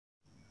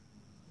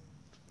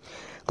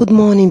Good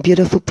morning,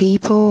 beautiful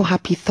people.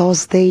 Happy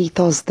Thursday,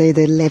 the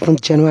 11th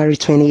January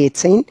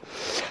 2018.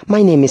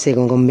 My name is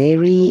Egongo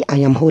Mary. I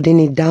am holding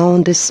it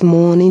down this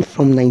morning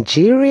from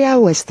Nigeria,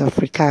 West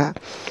Africa.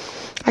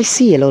 I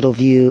see a lot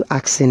of you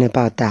asking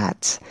about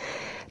that.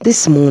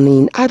 This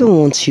morning, I don't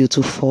want you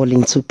to fall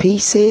into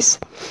pieces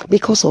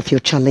because of your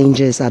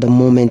challenges at the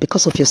moment,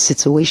 because of your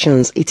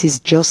situations. It is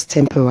just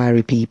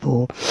temporary,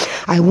 people.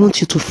 I want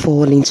you to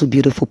fall into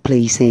beautiful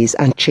places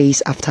and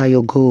chase after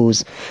your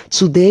goals.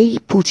 Today,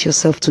 put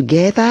yourself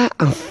together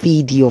and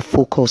feed your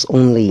focus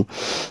only.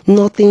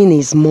 Nothing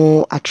is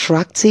more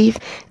attractive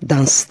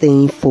than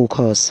staying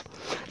focused.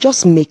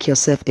 Just make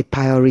yourself a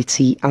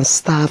priority and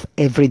starve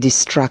every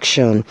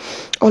distraction.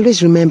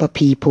 Always remember,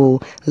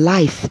 people,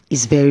 life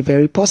is very,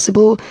 very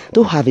possible.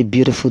 Do have a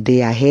beautiful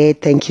day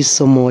ahead. Thank you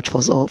so much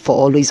for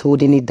always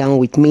holding it down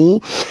with me.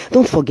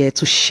 Don't forget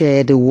to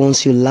share the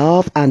ones you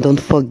love, and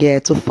don't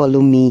forget to follow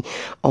me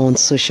on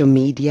social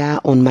media,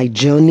 on my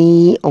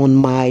journey,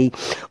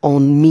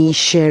 on me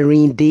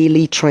sharing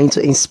daily, trying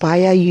to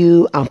inspire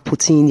you and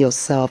putting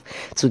yourself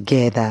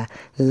together.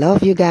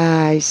 Love you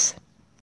guys.